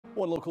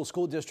One local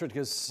school district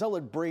is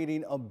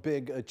celebrating a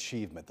big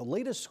achievement. The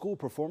latest school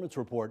performance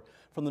report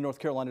from the North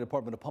Carolina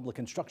Department of Public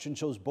Instruction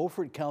shows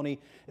Beaufort County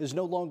is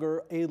no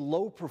longer a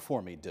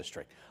low-performing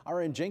district.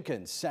 Aaron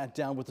Jenkins sat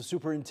down with the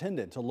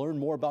superintendent to learn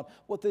more about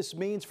what this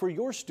means for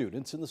your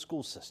students in the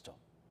school system.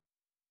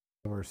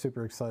 We're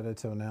super excited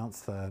to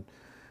announce that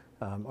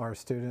our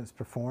students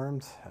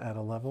performed at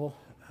a level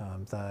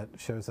that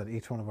shows that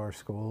each one of our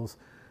schools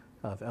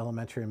of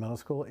elementary and middle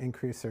school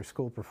increase their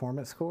school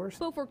performance scores.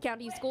 Beaufort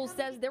County Schools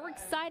says they're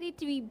excited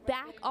to be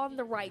back on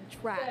the right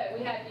track.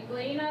 We had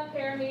Euglena,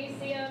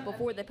 Paramecium.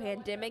 Before the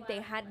pandemic,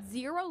 they had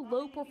 0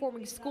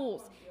 low-performing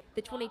schools.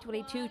 The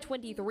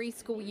 2022-23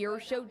 school year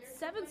showed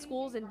 7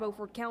 schools in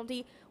Beaufort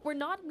County were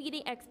not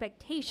meeting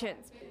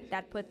expectations.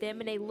 That put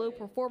them in a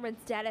low-performance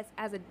status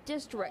as a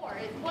district.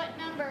 What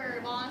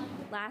number, Vaughn?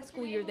 Last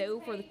school year, though,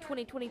 for the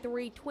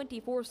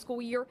 2023-24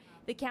 school year,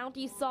 the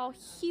county saw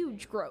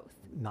huge growth.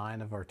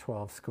 9 of our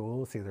 12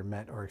 schools either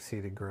met or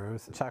exceeded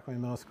growth. Chacaway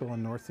Middle School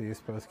and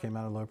Northeast both came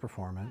out of low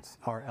performance.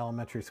 Our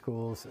elementary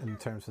schools, in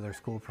terms of their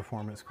school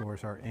performance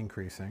scores, are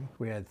increasing.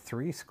 We had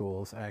 3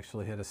 schools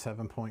actually hit a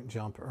 7-point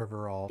jump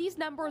overall. These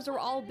numbers are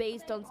all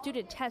based on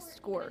student test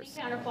scores.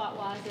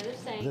 Counterplot-wise, they're the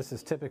same. This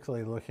is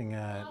typically looking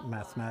at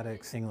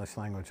mathematics, English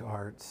language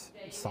arts,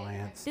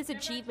 science. This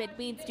achievement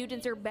means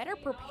students are better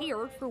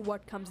prepared for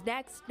what comes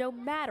next, no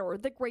matter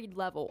the grade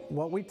level.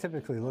 What we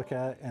typically look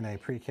at in a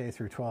pre-K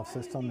through 12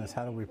 system is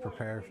how do we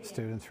prepare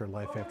students for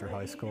life after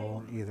high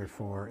school, either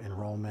for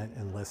enrollment,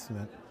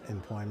 enlistment,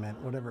 employment,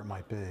 whatever it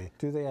might be.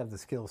 Do they have the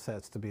skill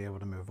sets to be able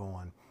to move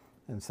on?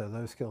 And so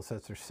those skill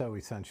sets are so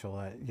essential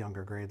at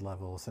younger grade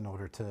levels in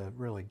order to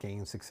really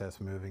gain success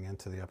moving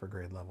into the upper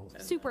grade levels.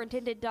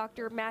 Superintendent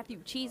Dr.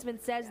 Matthew Cheeseman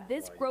says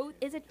this growth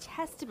is a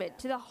testament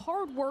to the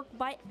hard work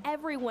by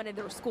everyone in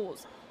their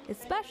schools,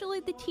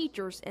 especially the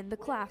teachers in the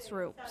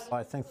classrooms.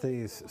 I think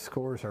these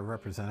scores are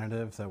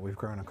representative that we've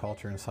grown a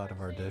culture inside of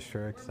our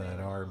district, that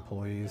our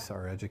employees,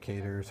 our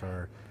educators,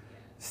 our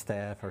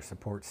staff, our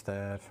support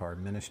staff, our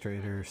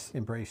administrators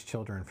embrace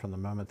children from the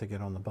moment they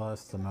get on the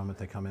bus, the moment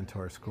they come into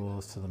our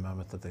schools, to the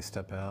moment that they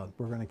step out.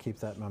 We're going to keep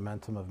that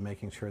momentum of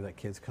making sure that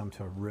kids come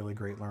to a really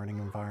great learning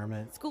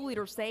environment. School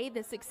leaders say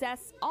the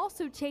success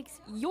also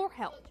takes your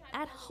help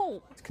at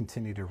home.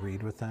 Continue to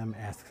read with them,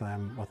 ask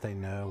them what they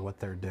know, what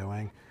they're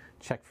doing,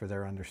 check for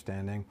their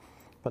understanding.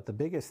 But the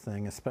biggest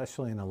thing,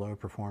 especially in a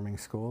low-performing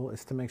school,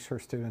 is to make sure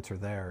students are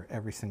there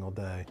every single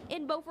day.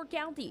 In Beaufort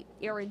County,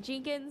 Aaron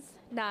Jenkins,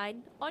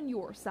 9 on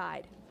your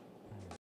side.